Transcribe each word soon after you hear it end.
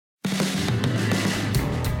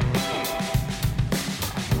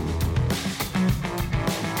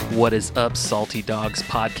What is up, Salty Dogs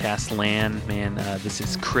podcast land? Man, this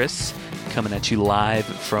is Chris coming at you live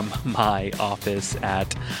from my office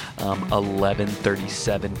at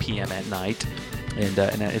 11:37 p.m. at night. And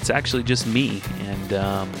it's actually just me. And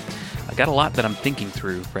I got a lot that I'm thinking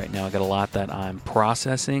through right now. I got a lot that I'm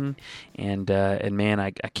processing. And man,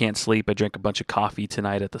 I can't sleep. I drank a bunch of coffee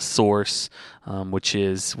tonight at the Source, which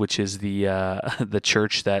is the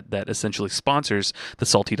church that essentially sponsors the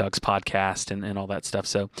Salty Dogs podcast and all that stuff.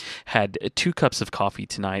 So had 2 cups of coffee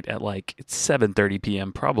tonight at like 7:30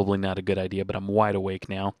 p.m. Probably not a good idea, but I'm wide awake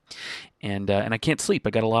now. And I can't sleep.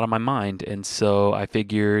 I got a lot on my mind. And so I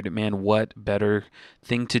figured, man, what better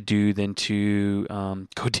thing to do than to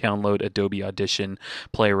go download Adobe Audition,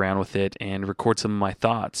 play around with it, and record some of my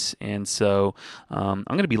thoughts. And so I'm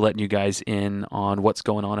going to be letting you guys in on what's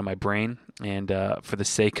going on in my brain. And for the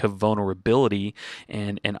sake of vulnerability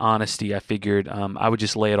and honesty, I figured I would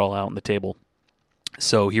just lay it all out on the table.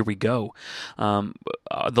 So here we go.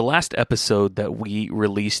 The last episode that we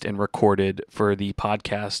released and recorded for the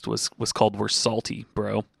podcast was called "We're Salty,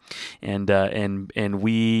 Bro," and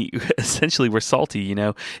we essentially were salty. You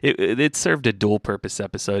know, it served a dual purpose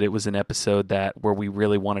episode. It was an episode where we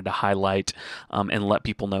really wanted to highlight and let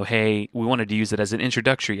people know, hey, we wanted to use it as an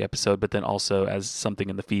introductory episode, but then also as something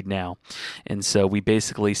in the feed now. And so we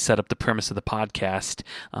basically set up the premise of the podcast,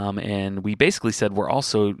 and we basically said we're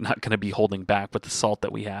also not going to be holding back with the salt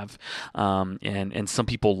that we have. And some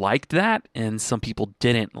people liked that, and some people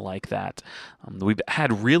didn't like that. We've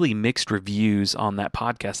had really mixed reviews on that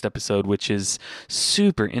podcast episode, which is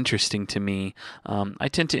super interesting to me. I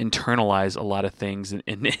tend to internalize a lot of things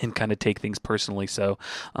and kind of take things personally. So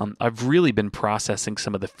I've really been processing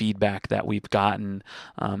some of the feedback that we've gotten.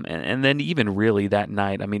 And then even really that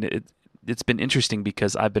night, I mean, it's been interesting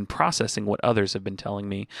because I've been processing what others have been telling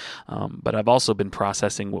me, but I've also been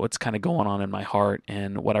processing what's kind of going on in my heart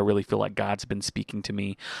and what I really feel like God's been speaking to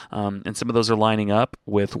me. And some of those are lining up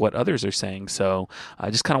with what others are saying. So I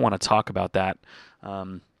just kind of want to talk about that.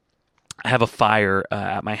 I have a fire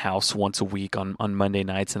at my house once a week on Monday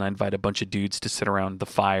nights, and I invite a bunch of dudes to sit around the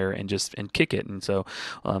fire and kick it. And so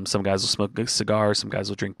some guys will smoke cigars, some guys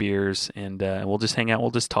will drink beers, and we'll just hang out.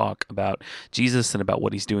 We'll just talk about Jesus and about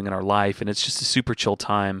what he's doing in our life, and it's just a super chill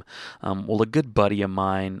time. Well, a good buddy of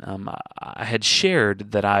mine, I had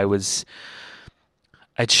shared that I was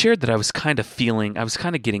kind of feeling, I was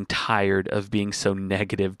kind of getting tired of being so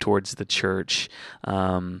negative towards the church,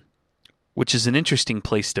 which is an interesting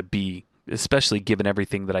place to be, especially given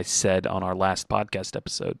everything that I said on our last podcast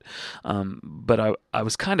episode. But I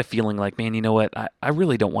was kind of feeling like, man, you know what? I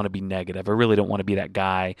really don't want to be negative. I really don't want to be that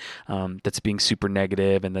guy that's being super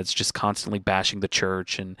negative and that's just constantly bashing the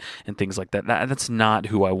church and things like that. That's not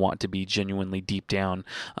who I want to be genuinely deep down,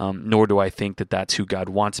 nor do I think that that's who God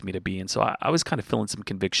wants me to be. And so I was kind of feeling some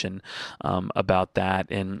conviction about that.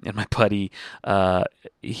 And my buddy,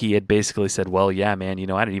 he had basically said, well, yeah, man, you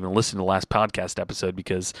know, I didn't even listen to the last podcast episode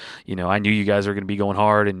because, you know, I knew you guys were going to be going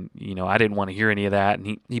hard, and you know I didn't want to hear any of that.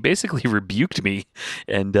 And he basically rebuked me,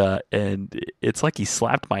 and it's like he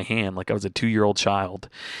slapped my hand like I was a 2-year-old child,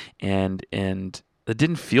 and it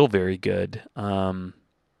didn't feel very good.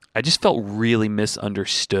 I just felt really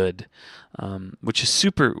misunderstood,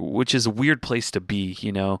 which is a weird place to be,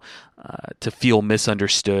 you know, to feel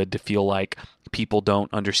misunderstood, to feel like people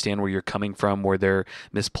don't understand where you're coming from, where they're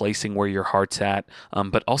misplacing where your heart's at,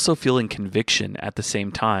 but also feeling conviction at the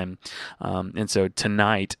same time. And so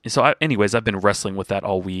tonight, anyways, I've been wrestling with that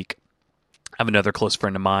all week. I have another close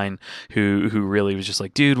friend of mine who really was just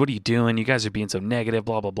like, dude, what are you doing? You guys are being so negative,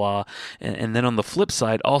 blah, blah, blah. And then on the flip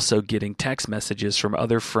side, also getting text messages from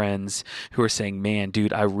other friends who are saying, man,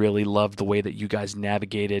 dude, I really love the way that you guys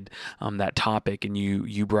navigated that topic, and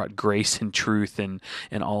you brought grace and truth and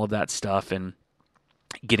all of that stuff. And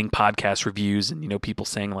getting podcast reviews and, you know, people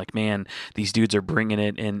saying like, man, these dudes are bringing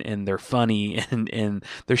it and they're funny and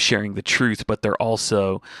they're sharing the truth, but they're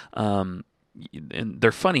also, and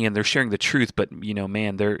they're funny and they're sharing the truth, but you know,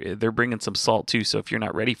 man, they're bringing some salt too. So if you're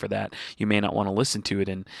not ready for that, you may not want to listen to it.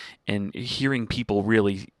 And hearing people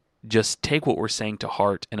really just take what we're saying to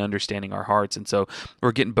heart and understanding our hearts. And so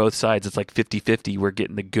we're getting both sides. It's like 50-50. We're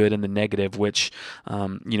getting the good and the negative, which,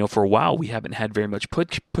 you know, for a while we haven't had very much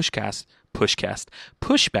pushback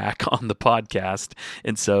on the podcast.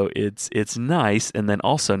 And so it's nice and then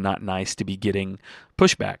also not nice to be getting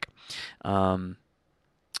pushback.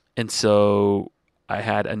 And so I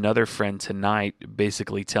had another friend tonight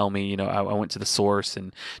basically tell me, you know, I went to the Source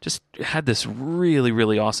and just had this really,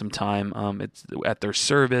 really awesome time. It's at their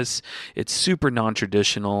service. It's super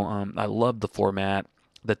non-traditional. I love the format.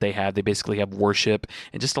 that they have. They basically have worship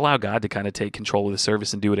and just allow God to kind of take control of the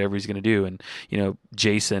service and do whatever he's going to do. And,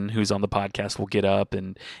 Jason, who's on the podcast, will get up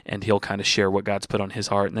and he'll kind of share what God's put on his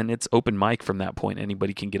heart. And then it's open mic from that point.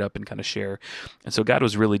 Anybody can get up and kind of share. And so God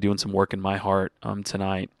was really doing some work in my heart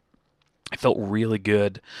tonight. I felt really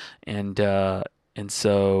good. And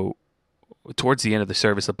so towards the end of the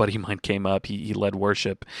service, a buddy of mine came up. He led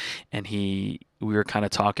worship, and we were kind of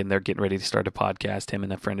talking. They're getting ready to start a podcast, him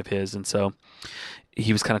and a friend of his. And so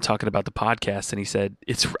he was kind of talking about the podcast, and he said,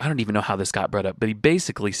 I don't even know how this got brought up, but he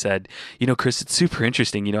basically said, Chris, it's super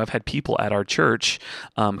interesting. I've had people at our church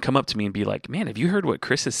come up to me and be like, man, have you heard what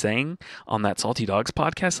Chris is saying on that Salty Dogs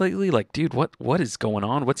podcast lately? Like, dude, what is going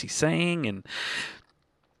on? What's he saying?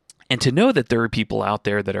 And to know that there are people out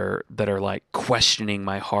there that are like questioning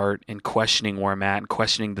my heart and questioning where I'm at and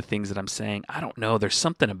questioning the things that I'm saying, I don't know. There's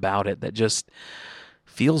something about it that just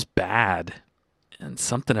feels bad, and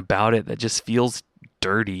something about it that just feels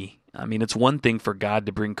dirty. I mean, it's one thing for God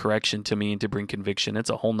to bring correction to me and to bring conviction. It's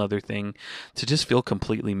a whole nother thing to just feel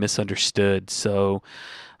completely misunderstood. So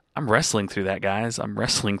I'm wrestling through that, guys. I'm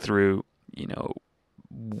wrestling through,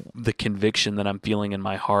 the conviction that I'm feeling in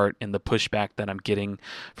my heart and the pushback that I'm getting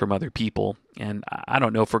from other people. And I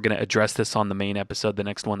don't know if we're going to address this on the main episode, the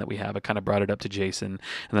next one that we have. I kind of brought it up to Jason,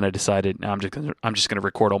 and then I decided I'm just going to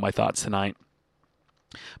record all my thoughts tonight.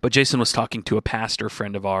 But Jason was talking to a pastor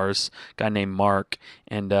friend of ours, a guy named Mark,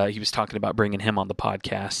 and he was talking about bringing him on the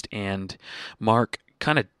podcast. And Mark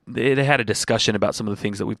they had a discussion about some of the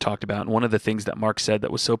things that we've talked about. And one of the things that Mark said that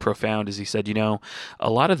was so profound is he said, a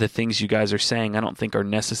lot of the things you guys are saying I don't think are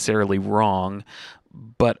necessarily wrong,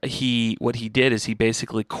 but what he did is he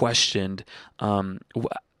basically questioned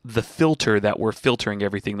the filter that we're filtering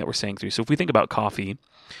everything that we're saying through. So if we think about coffee,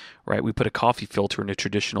 right, we put a coffee filter in a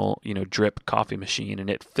traditional, drip coffee machine, and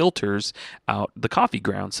it filters out the coffee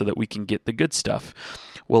grounds so that we can get the good stuff.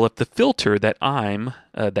 Well, if the filter that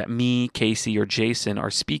that me, Casey, or Jason are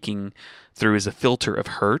speaking through is a filter of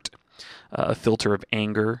hurt, a filter of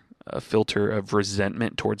anger, a filter of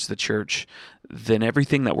resentment towards the church, then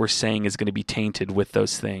everything that we're saying is going to be tainted with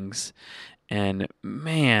those things. And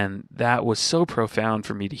man, that was so profound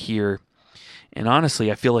for me to hear. And honestly,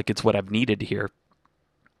 I feel like it's what I've needed to hear.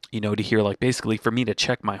 To hear, like, basically for me to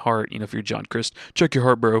check my heart, if you're John Christ, check your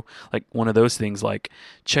heart, bro. Like one of those things, like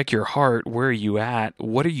check your heart. Where are you at?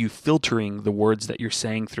 What are you filtering the words that you're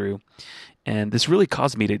saying through? And this really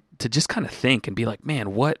caused me to just kind of think and be like,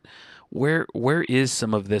 man, where is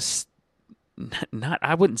some of this?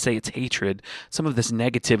 I wouldn't say it's hatred, some of this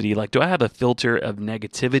negativity. Like, do I have a filter of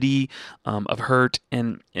negativity, of hurt?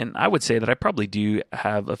 And I would say that I probably do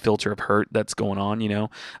have a filter of hurt that's going on.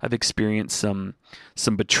 I've experienced some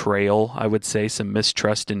betrayal, I would say, some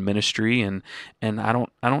mistrust in ministry, and I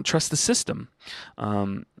don't trust the system.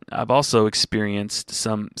 I've also experienced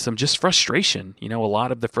some just frustration, a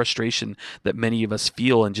lot of the frustration that many of us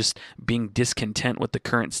feel, and just being discontent with the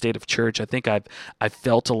current state of church. I think I've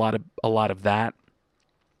felt a lot of that.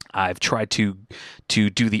 I've tried to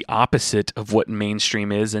do the opposite of what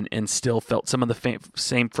mainstream is, and still felt some of the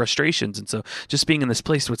same frustrations. And so just being in this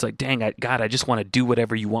place where it's like, dang, God, I just want to do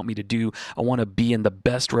whatever you want me to do. I want to be in the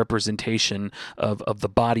best representation of the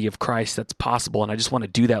body of Christ that's possible. And I just want to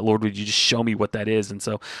do that. Lord, would you just show me what that is? And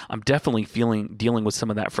so I'm definitely dealing with some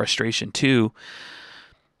of that frustration too.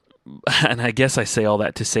 And I guess I say all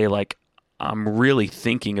that to say, like, I'm really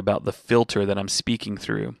thinking about the filter that I'm speaking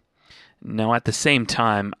through. Now, at the same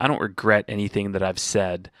time, I don't regret anything that I've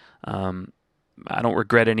said. I don't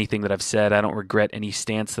regret anything that I've said. I don't regret any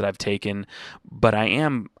stance that I've taken. But I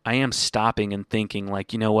am stopping and thinking,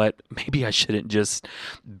 like, you know what? Maybe I shouldn't just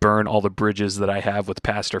burn all the bridges that I have with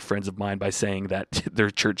pastor friends of mine by saying that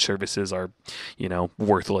their church services are,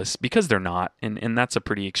 worthless, because they're not. And that's a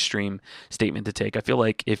pretty extreme statement to take. I feel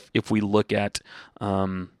like if we look at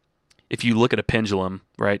if you look at a pendulum,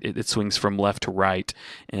 right, it swings from left to right,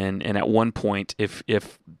 and at one point, if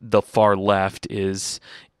the far left is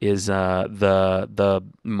the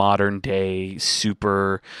modern day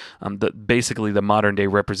basically the modern day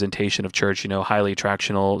representation of church, highly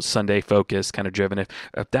attractional, Sunday focused, kind of driven. If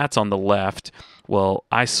that's on the left, well,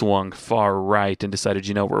 I swung far right and decided,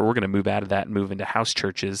 we're going to move out of that and move into house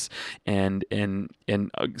churches, and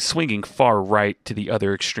swinging far right to the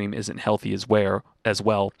other extreme isn't healthy as well.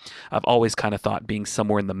 I've always kind of thought being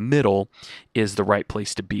somewhere in the middle is the right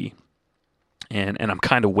place to be. And I'm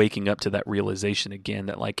kind of waking up to that realization again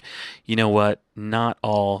that, like, you know what? Not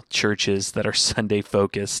all churches that are Sunday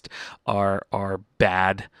focused are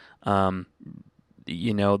bad. They're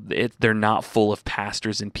not full of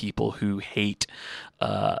pastors and people who hate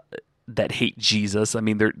that hate Jesus. I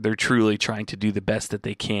mean, they're truly trying to do the best that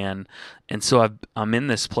they can. And so I'm in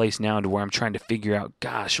this place now to where I'm trying to figure out,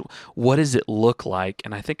 gosh, what does it look like?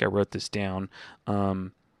 And I think I wrote this down.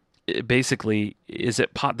 Basically, here's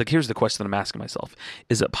the question that I'm asking myself.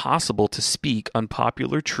 Is it possible to speak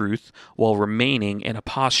unpopular truth while remaining in a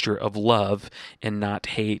posture of love and not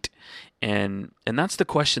hate? And that's the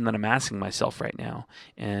question that I'm asking myself right now.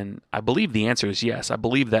 And I believe the answer is yes. I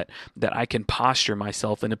believe that I can posture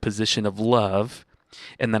myself in a position of love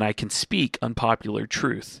and that I can speak unpopular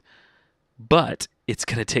truth. But it's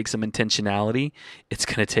going to take some intentionality. It's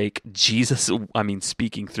going to take Jesus,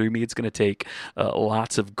 speaking through me. It's going to take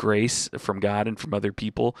lots of grace from God and from other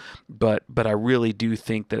people. But I really do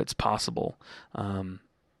think that it's possible.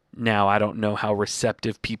 Now, I don't know how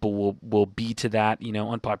receptive people will be to that,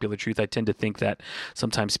 unpopular truth. I tend to think that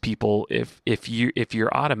sometimes people, if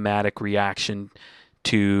your automatic reaction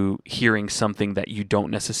to hearing something that you don't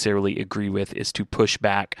necessarily agree with is to push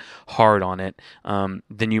back hard on it,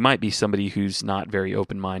 then you might be somebody who's not very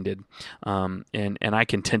open-minded. And I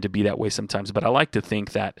can tend to be that way sometimes, but I like to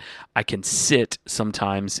think that I can sit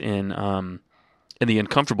sometimes in the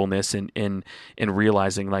uncomfortableness in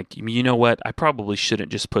realizing, like, you know what, I probably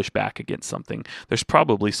shouldn't just push back against something. There's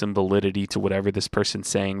probably some validity to whatever this person's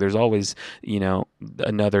saying. There's always,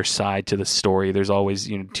 another side to the story. There's always,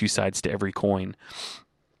 two sides to every coin.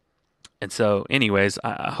 And so anyways,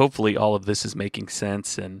 hopefully all of this is making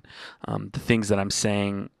sense, and the things that I'm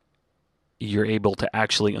saying, you're able to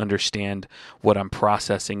actually understand what I'm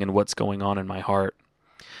processing and what's going on in my heart.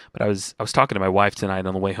 But I was talking to my wife tonight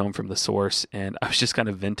on the way home from the source, and I was just kind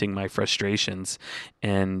of venting my frustrations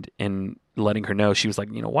and letting her know. She was like,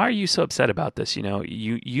 why are you so upset about this? You know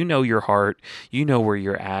your heart, you know where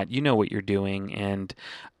you're at, you know what you're doing. And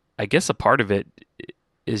I guess a part of it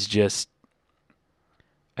is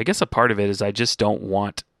I just don't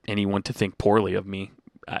want anyone to think poorly of me,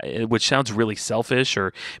 which sounds really selfish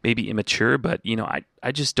or maybe immature, but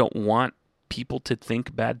I just don't want people to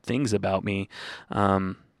think bad things about me.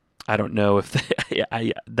 I don't know if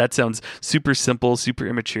that sounds super simple, super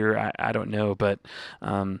immature. I don't know, but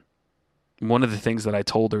one of the things that I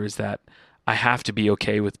told her is that I have to be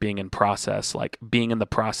okay with being in process, like being in the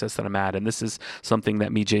process that I'm at. And this is something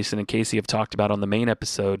that me, Jason, and Casey have talked about on the main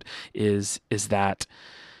episode, is that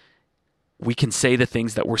we can say the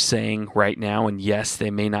things that we're saying right now, and yes, they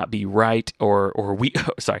may not be right, we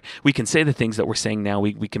can say the things that we're saying now,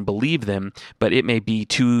 we can believe them, but it may be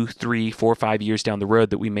 2, 3, 4, 5 years down the road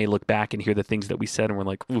that we may look back and hear the things that we said and we're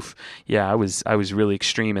like, oof, yeah, I was really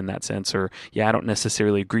extreme in that sense, or yeah, I don't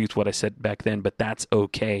necessarily agree with what I said back then, but that's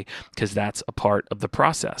okay, because that's a part of the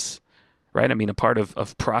process, right? I mean, a part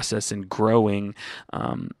of process and growing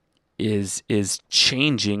is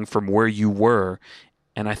changing from where you were.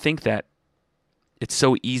 And I think that it's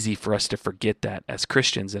so easy for us to forget that as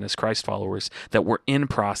Christians and as Christ followers, that we're in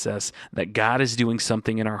process, that God is doing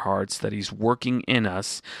something in our hearts, that He's working in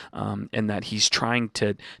us, and that He's trying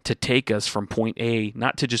to take us from point A,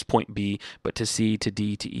 not to just point B, but to C, to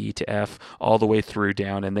D, to E, to F, all the way through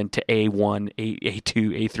down, and then to A1,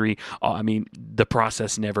 A2, A3. I mean, the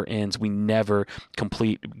process never ends. We never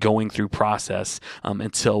complete going through process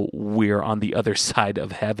until we're on the other side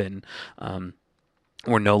of heaven.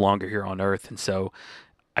 We're no longer here on earth. And so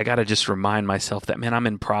I got to just remind myself that, man, I'm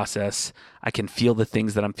in process. I can feel the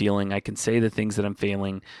things that I'm feeling. I can say the things that I'm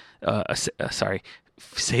feeling.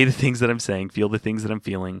 Say the things that I'm saying, feel the things that I'm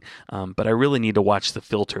feeling. But I really need to watch the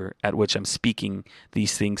filter at which I'm speaking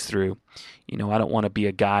these things through. I don't want to be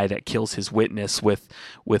a guy that kills his witness with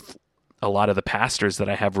a lot of the pastors that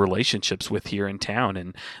I have relationships with here in town.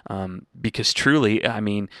 And because truly, I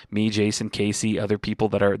mean, me, Jason, Casey, other people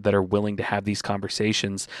that are willing to have these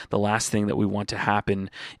conversations, the last thing that we want to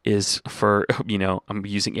happen is for, I'm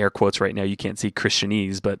using air quotes right now, you can't see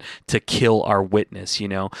Christianese, but to kill our witness,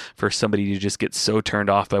 for somebody to just get so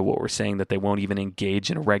turned off by what we're saying that they won't even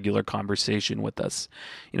engage in a regular conversation with us.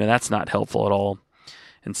 That's not helpful at all.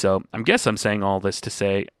 And so I guess I'm saying all this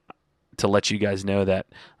to let you guys know that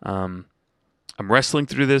I'm wrestling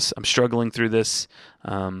through this. I'm struggling through this.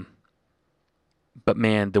 But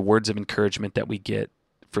man, the words of encouragement that we get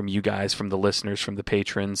from you guys, from the listeners, from the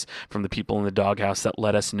patrons, from the people in the doghouse that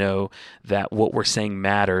let us know that what we're saying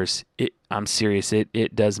matters. I'm serious.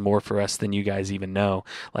 It does more for us than you guys even know.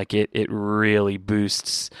 Like it really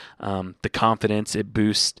boosts the confidence. It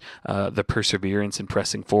boosts the perseverance and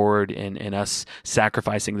pressing forward, and us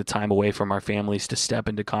sacrificing the time away from our families to step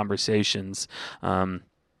into conversations.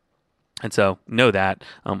 And so know that.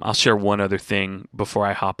 I'll share one other thing before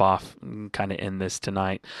I hop off and kind of end this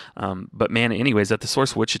tonight. But man, anyways, at the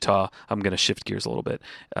Source Wichita, I'm going to shift gears a little bit.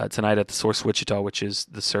 Tonight at the Source Wichita, which is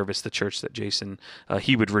the service, the church that Jason,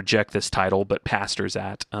 he would reject this title, but pastors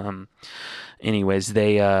at. Anyways,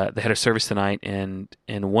 they had a service tonight, and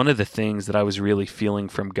one of the things that I was really feeling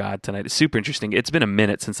from God tonight is super interesting. It's been a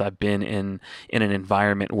minute since I've been in an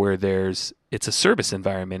environment where it's a service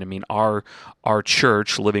environment. I mean, our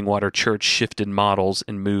church, Living Water Church, shifted models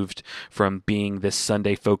and moved from being this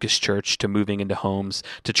Sunday-focused church to moving into homes,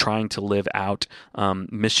 to trying to live out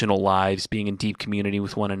missional lives, being in deep community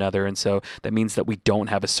with one another. And so that means that we don't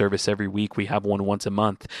have a service every week. We have one once a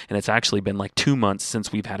month, and it's actually been like 2 months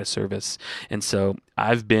since we've had a service. And so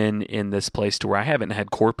I've been in this place to where I haven't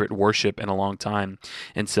had corporate worship in a long time.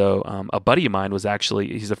 And so a buddy of mine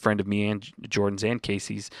he's a friend of me and Jordan's and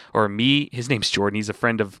Casey's, his name's Jordan. He's a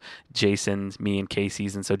friend of Jason's, me and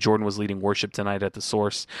Casey's. And so Jordan was leading worship tonight at the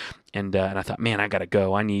Source. And I thought, man, I got to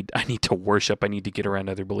go. I need to worship. I need to get around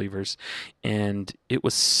other believers. And it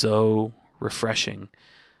was so refreshing.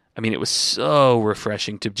 I mean, it was so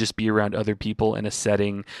refreshing to just be around other people in a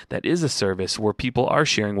setting that is a service where people are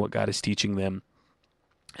sharing what God is teaching them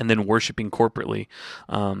and then worshiping corporately.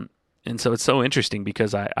 And so it's so interesting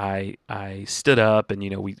because I stood up and,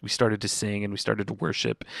 we started to sing and we started to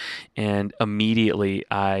worship. And immediately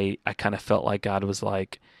I kind of felt like God was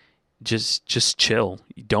like, just chill.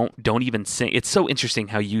 Don't even sing. It's so interesting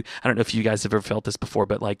how I don't know if you guys have ever felt this before,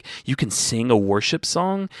 but like you can sing a worship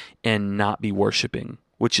song and not be worshiping,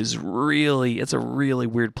 which is it's a really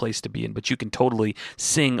weird place to be in, but you can totally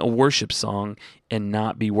sing a worship song and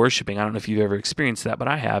not be worshiping. I don't know if you've ever experienced that, but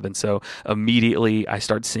I have. And so immediately I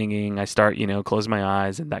start singing, I start, close my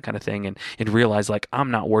eyes and that kind of thing and realize like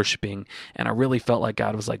I'm not worshiping. And I really felt like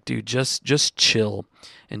God was like, dude, just chill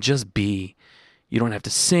and just be. You don't have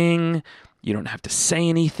to sing. You don't have to say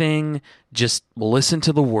anything. Just listen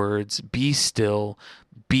to the words, be still,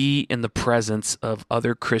 be in the presence of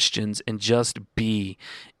other Christians and just be.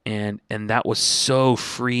 And that was so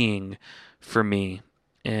freeing for me.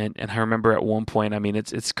 And I remember at one point, I mean,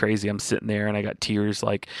 it's crazy. I'm sitting there and I got tears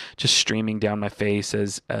like just streaming down my face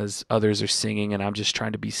as others are singing, and I'm just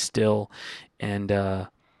trying to be still. And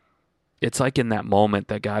it's like in that moment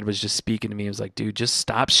that God was just speaking to me. He was like, dude, just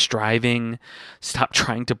stop striving. Stop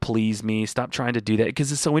trying to please me. Stop trying to do that.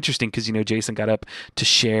 Because it's so interesting because, Jason got up to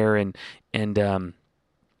share and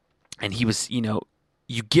he was,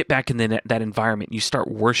 you get back in that environment, you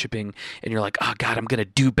start worshiping, and you're like, oh, God, I'm going to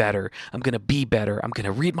do better. I'm going to be better. I'm going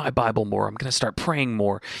to read my Bible more. I'm going to start praying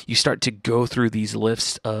more. You start to go through these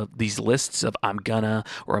lists of I'm going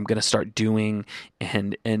to start doing,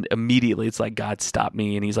 and immediately it's like God stopped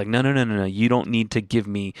me, and he's like, no. You don't need to give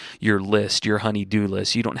me your list, your honey-do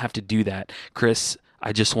list. You don't have to do that. Chris,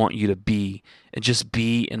 I just want you to be, and just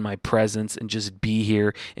be in my presence and just be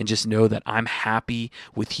here and just know that I'm happy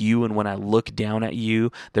with you. And when I look down at you,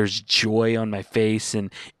 there's joy on my face. And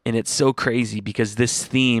it's so crazy because this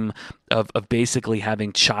theme of basically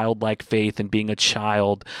having childlike faith and being a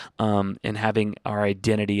child and having our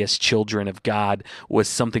identity as children of God was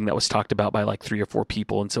something that was talked about by like 3 or 4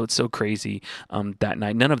 people. And so it's so crazy that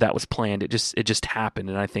night. None of that was planned. It just happened.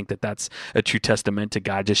 And I think that that's a true testament to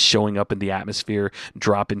God just showing up in the atmosphere,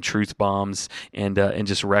 dropping truth bombs, and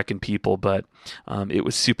just wrecking people. But it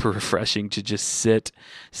was super refreshing to just sit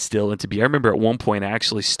still and to be. I remember at one point I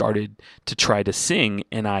actually started to try to sing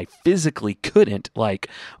and I physically couldn't. Like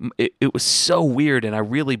it was so weird, and I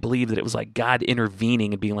really believe that it was like God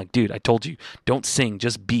intervening and being like, dude, I told you, don't sing,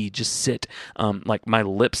 just be, just sit. Like my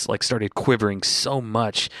lips like started quivering so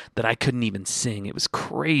much that I couldn't even sing. It was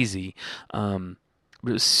crazy.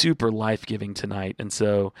 It was super life-giving tonight. And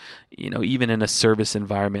so, even in a service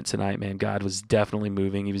environment tonight, man, God was definitely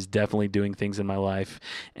moving. He was definitely doing things in my life.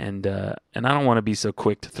 And I don't want to be so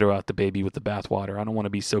quick to throw out the baby with the bathwater. I don't want to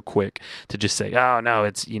be so quick to just say, oh, no,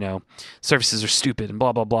 it's, services are stupid and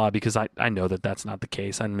blah, blah, blah, because I know that that's not the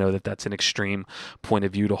case. I know that that's an extreme point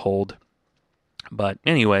of view to hold. But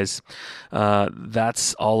anyways,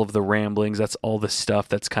 that's all of the ramblings. That's all the stuff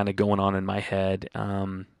that's kind of going on in my head.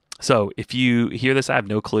 So if you hear this, I have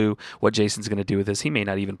no clue what Jason's going to do with this. He may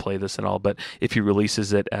not even play this at all, but if he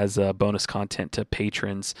releases it as bonus content to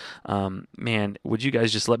patrons, man, would you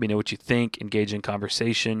guys just let me know what you think, engage in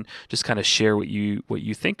conversation, just kind of share what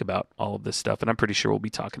you think about all of this stuff. And I'm pretty sure we'll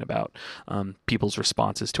be talking about people's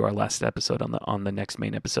responses to our last episode on the next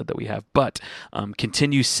main episode that we have. But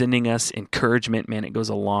continue sending us encouragement, man. It goes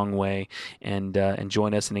a long way. And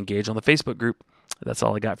join us and engage on the Facebook group. That's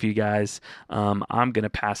all I got for you guys. I'm going to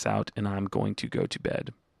pass out and I'm going to go to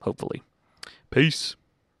bed, hopefully. Peace.